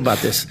mean, think about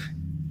this.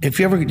 If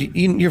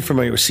you're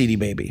familiar with CD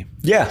Baby.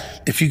 Yeah.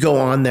 If you go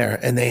on there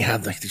and they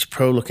have like these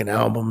pro-looking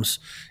albums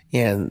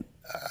and,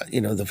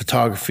 the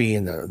photography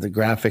and the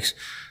graphics,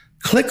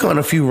 click on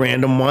a few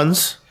random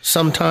ones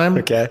sometime.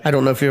 Okay. I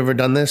don't know if you've ever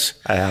done this.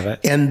 I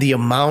haven't. And the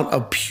amount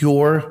of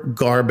pure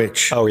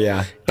garbage. Oh,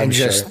 yeah. And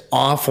just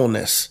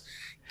awfulness.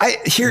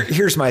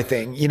 Here's my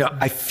thing.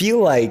 I feel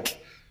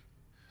like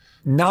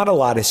not a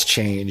lot has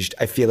changed.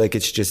 I feel like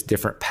it's just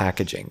different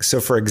packaging.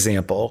 So for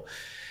example,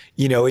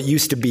 it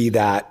used to be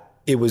that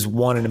it was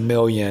 1 in a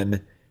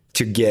million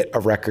to get a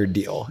record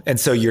deal. And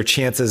so your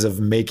chances of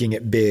making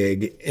it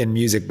big in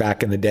music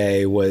back in the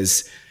day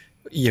was,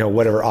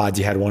 whatever odds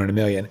you had, 1 in a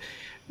million.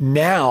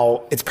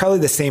 Now it's probably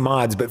the same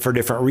odds, but for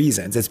different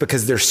reasons. It's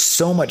because there's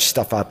so much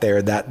stuff out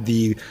there that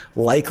the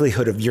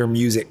likelihood of your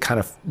music kind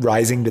of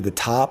rising to the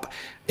top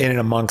in and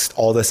amongst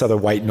all this other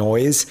white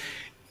noise,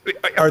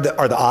 are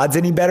the odds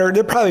any better?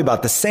 They're probably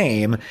about the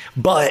same.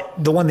 But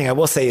the one thing I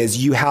will say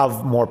is you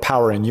have more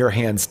power in your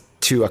hands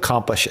to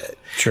accomplish it.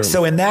 True.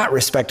 So in that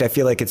respect, I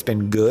feel like it's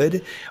been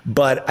good,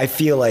 but I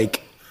feel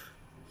like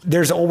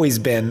there's always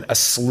been a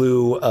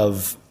slew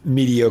of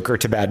mediocre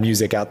to bad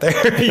music out there.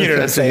 You know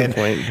what I'm saying?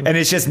 And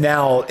it's just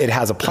now it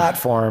has a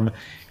platform,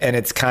 and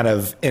it's kind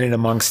of in and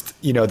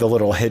amongst, the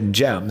little hidden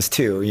gems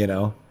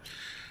too,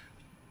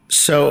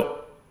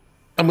 So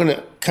I'm going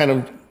to kind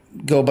of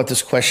go about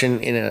this question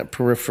in a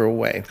peripheral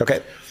way.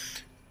 Okay.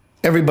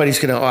 Everybody's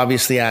going to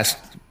obviously ask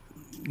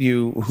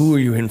you, who are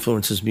your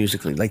influences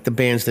musically? Like the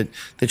bands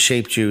that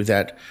shaped you,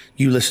 that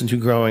you listened to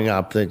growing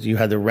up, that you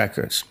had the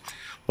records.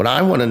 What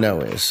I want to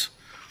know is,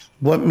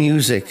 what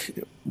music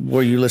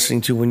were you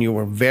listening to when you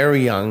were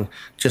very young,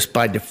 just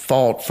by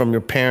default from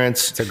your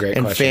parents and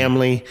question.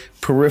 family,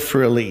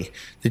 peripherally,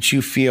 that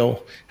you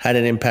feel had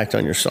an impact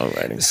on your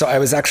songwriting? So I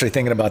was actually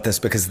thinking about this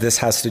because this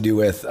has to do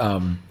with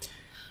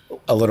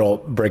a little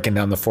breaking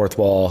down the fourth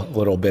wall, a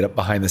little bit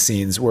behind the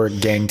scenes. We're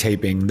gang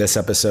taping this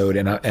episode,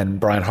 and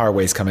Brian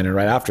Harway's coming in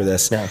right after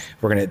this. Yeah.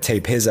 We're going to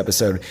tape his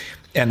episode.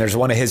 And there's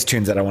one of his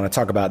tunes that I want to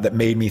talk about that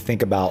made me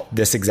think about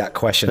this exact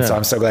question. Yeah. So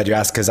I'm so glad you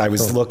asked, because I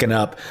was looking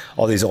up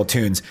all these old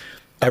tunes.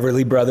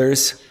 Everly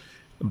Brothers,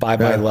 Bye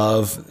Bye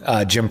Love,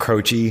 Jim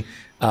Croce,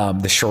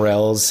 the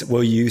Shirelles,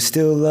 Will You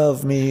Still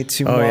Love Me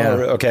Tomorrow? Oh,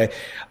 yeah. Okay.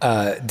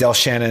 Del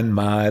Shannon,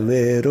 My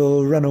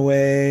Little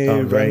Runaway,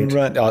 Run.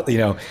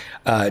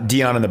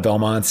 Dion and the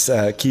Belmonts,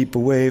 Keep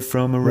Away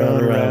from a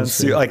Runaround.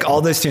 So, like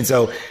all those tunes.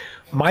 So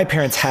my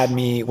parents had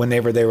me when they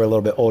were a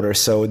little bit older,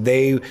 so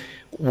they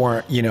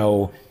weren't,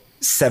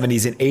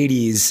 70s and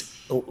 80s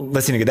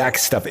listening to that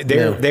stuff.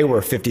 They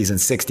were 50s and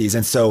 60s.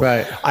 And so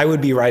I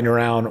would be riding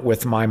around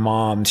with my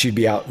mom. She'd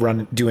be out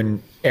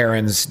doing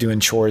errands,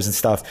 doing chores and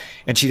stuff.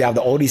 And she'd have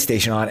the oldie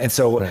station on. And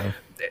so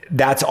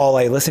that's all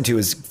I listened to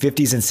is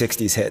 50s and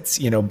 60s hits,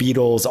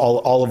 Beatles,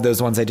 all of those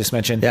ones I just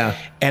mentioned. Yeah.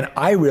 And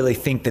I really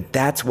think that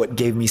that's what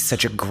gave me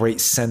such a great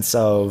sense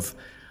of,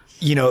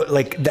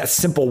 like that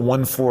simple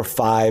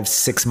 1-4-5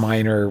 6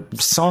 minor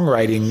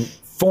songwriting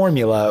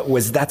formula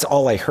that's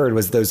all I heard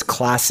was those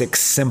classic,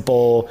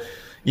 simple,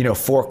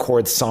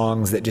 4-chord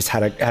songs that just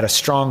had a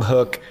strong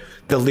hook.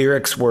 The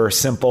lyrics were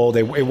simple.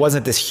 It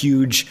wasn't this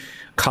huge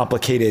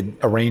complicated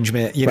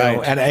arrangement, you know.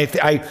 Right.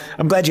 And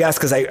I'm glad you asked,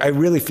 because I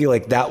really feel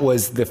like that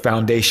was the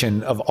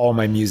foundation of all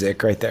my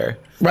music right there.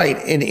 Right.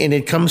 And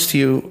it comes to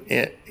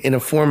you in a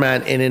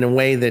format and in a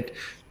way that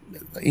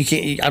you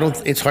can't,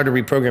 it's hard to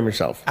reprogram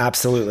yourself.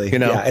 Absolutely. You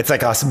know? Yeah, it's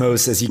like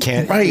osmosis. You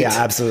can't. Right. Yeah,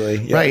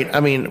 absolutely. Yeah. Right.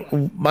 I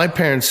mean, my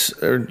parents,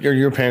 or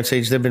your parents'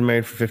 age, they've been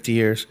married for 50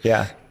 years.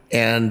 Yeah.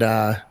 And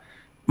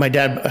my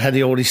dad had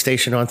the oldies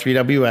station on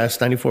 3WS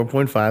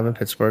 94.5 in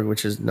Pittsburgh,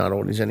 which is not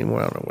oldies anymore.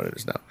 I don't know what it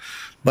is now.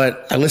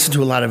 But I listened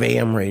to a lot of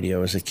AM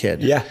radio as a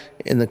kid. Yeah.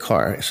 In the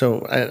car.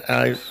 So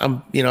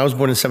I'm I was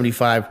born in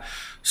 75.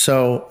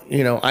 So,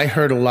 I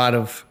heard a lot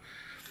of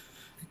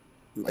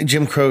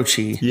Jim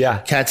Croce, Yeah.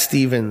 Cat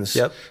Stevens,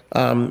 Yep.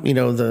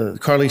 The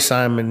Carly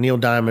Simon, Neil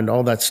Diamond,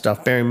 all that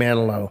stuff, Barry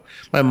Manilow.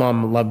 My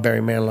mom loved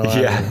Barry Manilow.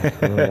 Yeah. I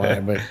don't know why,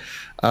 but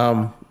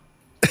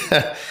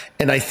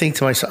and I think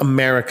to myself,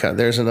 America,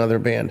 there's another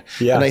band.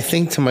 Yeah. And I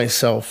think to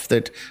myself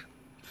that,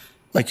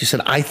 like you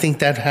said, I think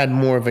that had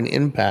more of an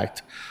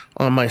impact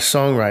on my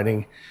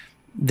songwriting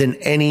than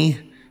any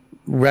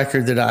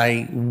record that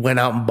I went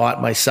out and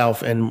bought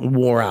myself and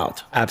wore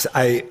out.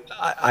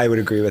 I would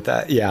agree with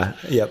that. Yeah.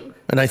 Yep.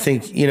 And I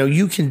think,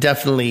 you can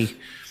definitely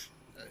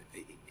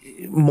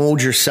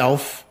mold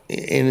yourself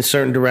in a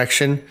certain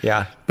direction.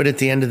 Yeah. But at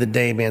the end of the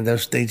day, man,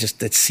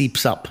 it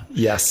seeps up.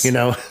 Yes.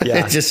 Yeah.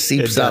 It just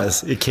seeps it up.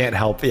 Does. It can't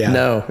help. Yeah.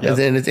 No. Yep.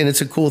 And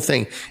it's a cool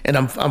thing. And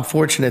I'm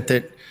fortunate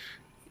that,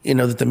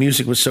 that the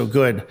music was so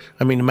good.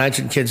 I mean,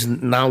 imagine kids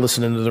now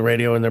listening to the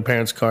radio in their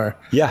parents' car.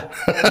 Yeah.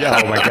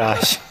 Yeah. Oh my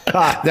gosh.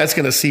 That's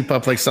going to seep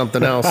up like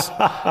something else.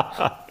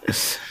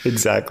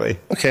 Exactly.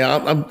 Okay.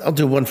 I'll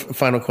do one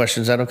final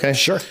question. Is that okay?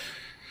 Sure.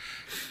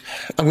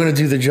 I'm going to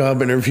do the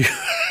job interview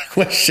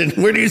question.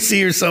 Where do you see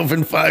yourself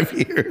in 5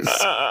 years?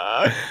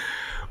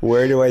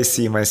 Where do I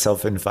see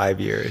myself in 5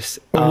 years?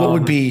 Or what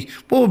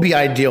would be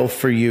ideal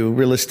for you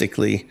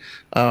realistically?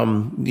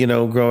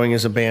 Growing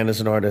as a band,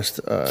 as an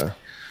artist.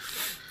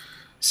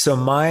 So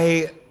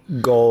my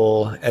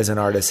goal as an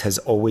artist has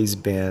always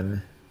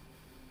been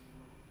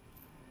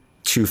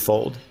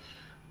twofold.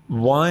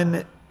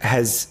 One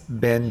has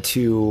been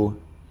to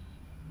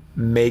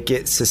make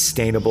it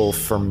sustainable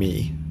for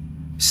me.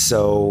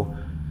 So,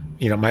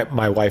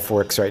 my wife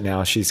works right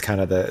now. She's kind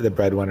of the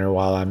breadwinner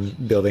while I'm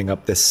building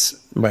up this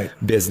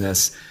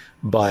business.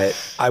 But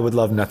I would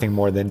love nothing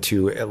more than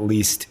to at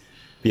least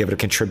be able to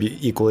contribute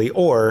equally,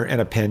 or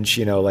in a pinch,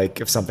 like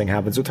if something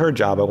happens with her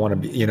job, I want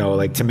to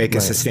be, to make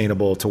it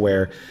sustainable to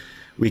where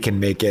we can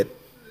make it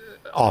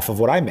off of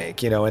what I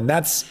make, and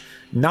that's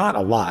not a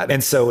lot.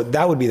 And so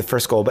that would be the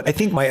first goal. But I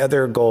think my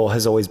other goal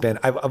has always been,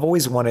 I've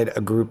always wanted a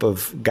group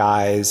of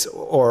guys,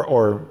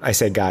 or I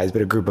say guys,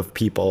 but a group of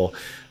people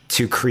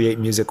to create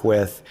music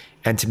with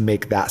and to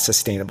make that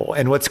sustainable.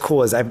 And what's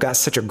cool is I've got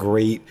such a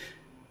great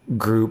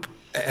group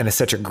and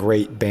such a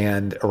great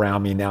band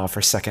around me now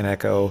for Second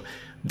Echo,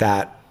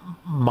 that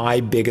my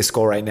biggest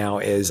goal right now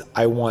is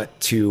I want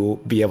to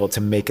be able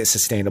to make it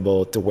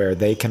sustainable to where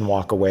they can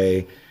walk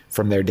away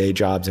from their day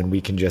jobs and we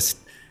can just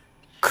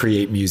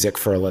create music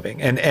for a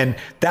living. And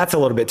that's a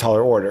little bit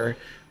taller order.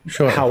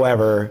 Sure.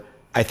 However,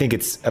 I think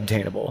it's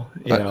obtainable.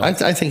 I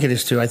think it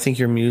is too. I think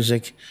your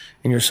music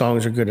and your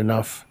songs are good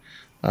enough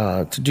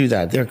to do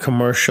that. They're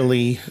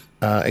commercially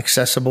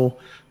accessible,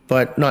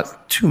 but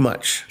not too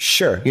much.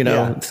 Sure.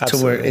 To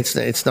where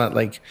it's not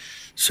like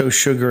so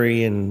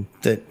sugary and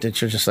that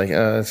you're just like,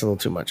 it's a little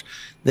too much.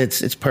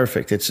 It's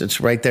perfect. It's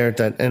right there at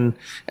that. And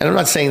I'm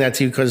not saying that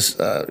to you because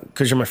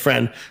you're my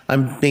friend.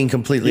 I'm being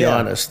completely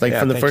honest. Like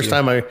from the first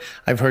time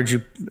I've heard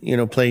you,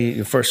 play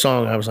your first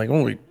song, I was like,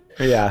 holy,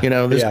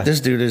 this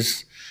dude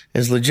is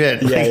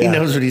legit. He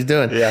knows what he's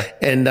doing. Yeah.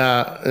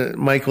 And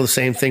Michael, the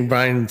same thing.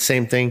 Brian,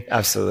 same thing.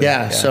 Absolutely.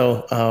 Yeah.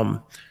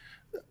 So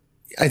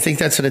I think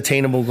that's an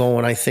attainable goal,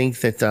 and I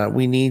think that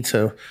we need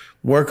to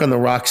work on the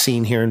rock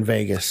scene here in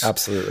Vegas.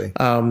 Absolutely.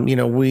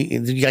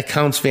 You got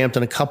Counts Vamped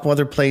and a couple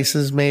other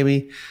places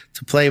maybe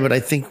to play, but I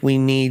think we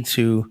need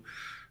to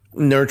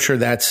nurture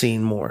that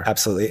scene more.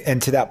 Absolutely.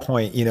 And to that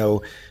point,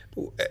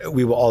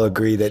 we will all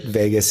agree that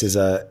Vegas is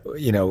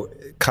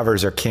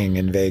covers are king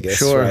in Vegas,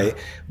 sure. Right?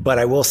 But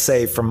I will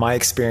say from my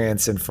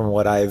experience and from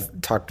what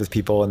I've talked with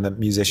people and the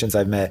musicians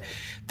I've met,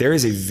 there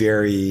is a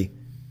very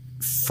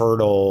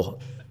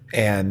fertile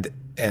and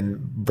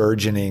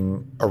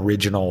burgeoning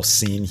original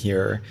scene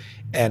here.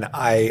 And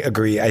I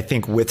agree. I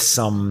think with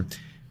some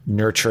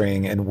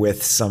nurturing and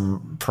with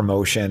some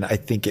promotion, I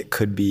think it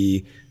could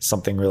be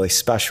something really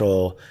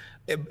special.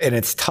 And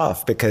it's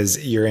tough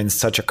because you're in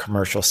such a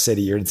commercial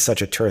city, you're in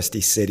such a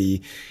touristy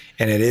city,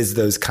 and it is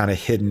those kind of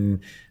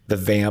hidden, the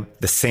Vamp,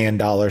 the Sand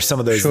Dollar, some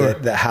of those sure.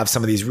 that have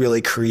some of these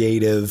really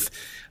creative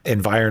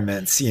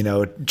environments,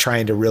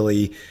 trying to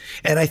really,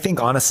 and I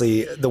think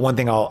honestly, the one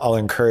thing I'll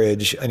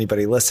encourage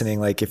anybody listening,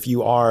 like if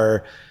you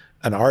are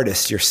an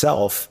artist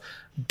yourself,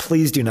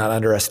 please do not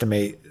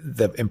underestimate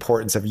the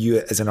importance of you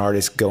as an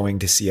artist going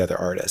to see other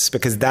artists,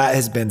 because that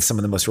has been some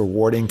of the most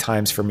rewarding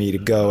times for me to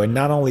go and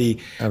not only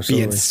Absolutely.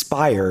 be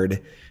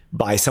inspired,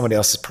 by somebody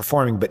else's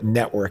performing, but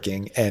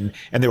networking and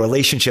the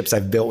relationships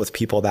I've built with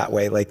people that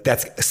way. Like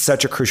that's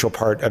such a crucial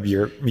part of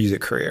your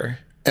music career.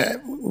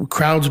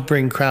 Crowds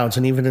bring crowds,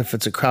 and even if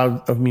it's a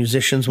crowd of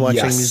musicians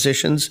watching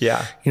musicians,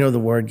 yeah, the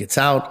word gets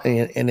out,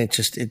 and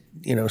it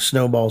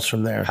snowballs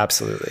from there.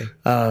 Absolutely.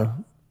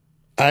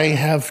 I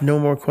have no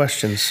more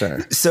questions,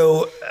 sir.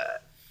 So,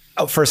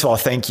 first of all,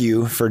 thank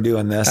you for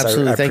doing this.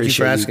 Absolutely, I thank you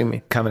for appreciate asking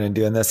me coming and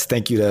doing this.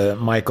 Thank you to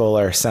Michael,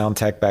 our sound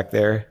tech back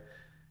there.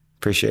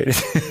 Appreciate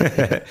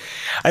it.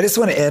 I just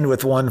want to end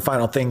with one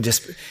final thing.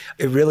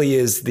 It really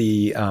is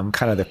the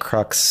kind of the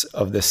crux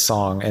of this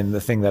song, and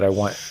the thing that I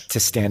want to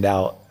stand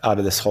out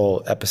of this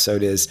whole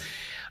episode is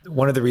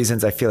one of the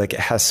reasons I feel like it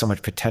has so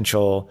much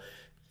potential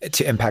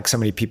to impact so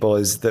many people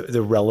is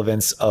the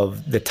relevance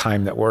of the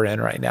time that we're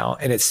in right now.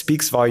 And it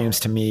speaks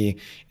volumes to me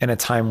in a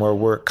time where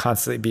we're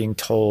constantly being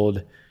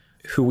told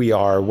who we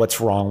are,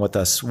 what's wrong with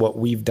us, what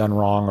we've done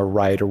wrong or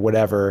right or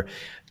whatever.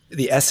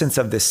 The essence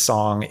of this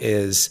song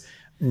is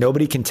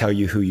nobody can tell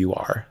you who you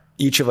are.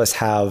 Each of us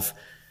have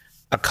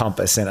a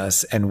compass in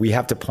us, and we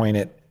have to point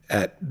it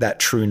at that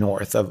true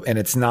north of, and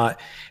it's not,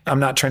 I'm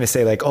not trying to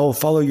say like, oh,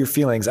 follow your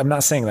feelings. I'm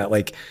not saying that.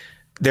 Like,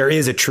 there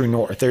is a true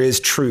north. There is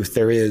truth.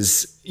 There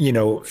is,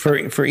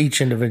 for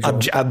each individual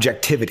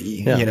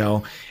objectivity,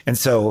 And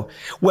so,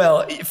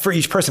 well, for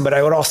each person, but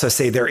I would also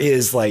say there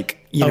is like,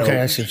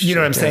 I see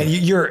what I'm saying?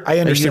 I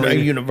understand. A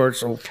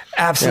universal.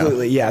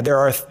 Absolutely. Yeah. There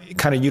are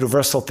kind of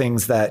universal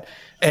things that,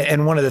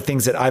 and one of the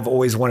things that I've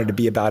always wanted to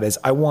be about is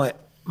I want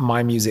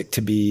my music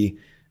to be,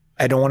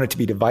 I don't want it to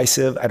be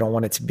divisive. I don't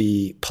want it to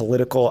be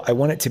political. I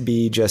want it to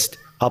be just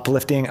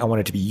uplifting. I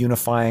want it to be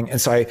unifying.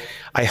 And so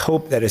I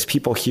hope that as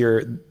people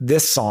hear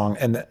this song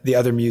and the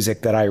other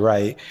music that I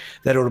write,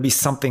 that it'll be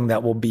something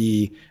that will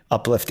be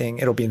uplifting.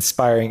 It'll be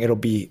inspiring. It'll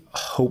be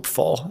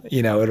hopeful.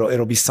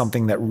 It'll be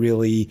something that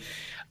really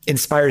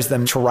inspires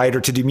them to write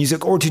or to do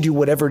music or to do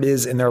whatever it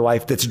is in their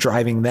life that's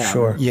driving them,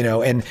 sure.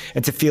 And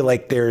to feel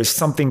like there's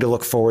something to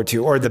look forward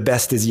to, or the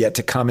best is yet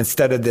to come,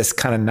 instead of this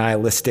kind of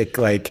nihilistic,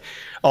 like,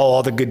 oh,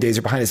 all the good days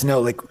are behind us. No,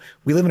 like,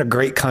 we live in a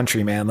great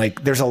country, man.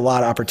 Like, there's a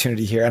lot of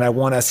opportunity here. And I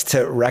want us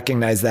to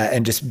recognize that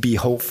and just be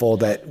hopeful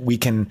that we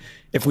can,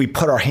 if we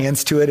put our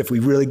hands to it, if we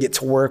really get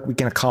to work, we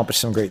can accomplish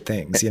some great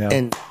things,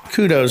 And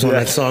kudos on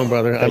that song,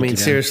 brother. I mean, you,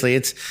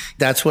 seriously,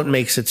 that's what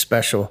makes it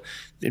special.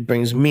 It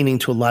brings meaning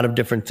to a lot of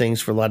different things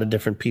for a lot of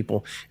different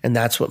people. And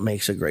that's what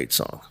makes a great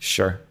song.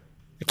 Sure.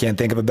 I can't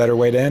think of a better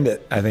way to end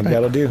it. I think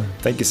that'll do.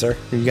 Thank you, sir.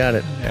 You got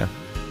it. Yeah.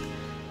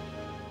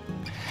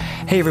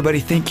 Hey, everybody.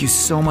 Thank you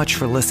so much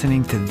for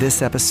listening to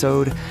this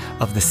episode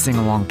of the Sing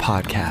Along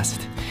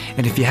Podcast.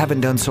 And if you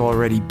haven't done so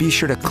already, be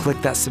sure to click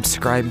that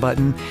subscribe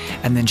button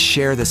and then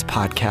share this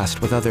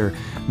podcast with other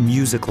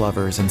music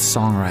lovers and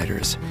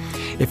songwriters.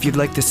 If you'd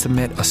like to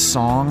submit a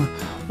song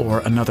or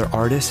another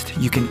artist,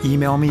 you can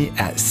email me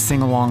at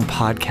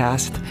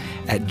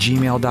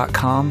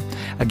singalongpodcast@gmail.com.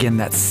 Again,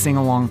 that's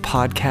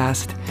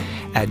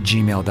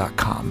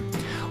singalongpodcast@gmail.com.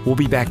 We'll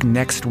be back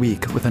next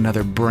week with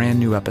another brand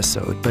new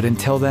episode. But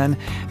until then,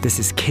 this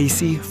is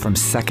Casey from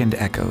Second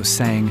Echo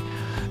saying,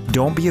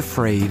 don't be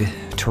afraid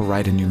to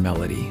write a new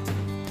melody.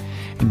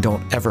 And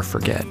don't ever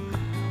forget,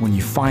 when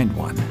you find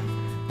one,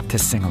 to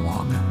sing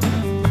along.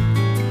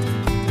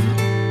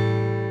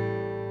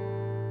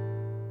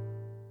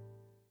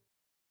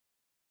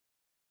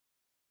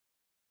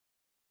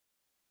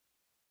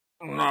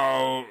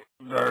 No,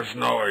 there's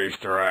no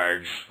Easter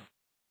eggs.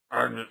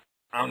 I'm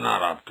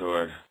not up to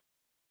it.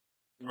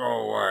 Go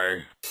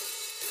away.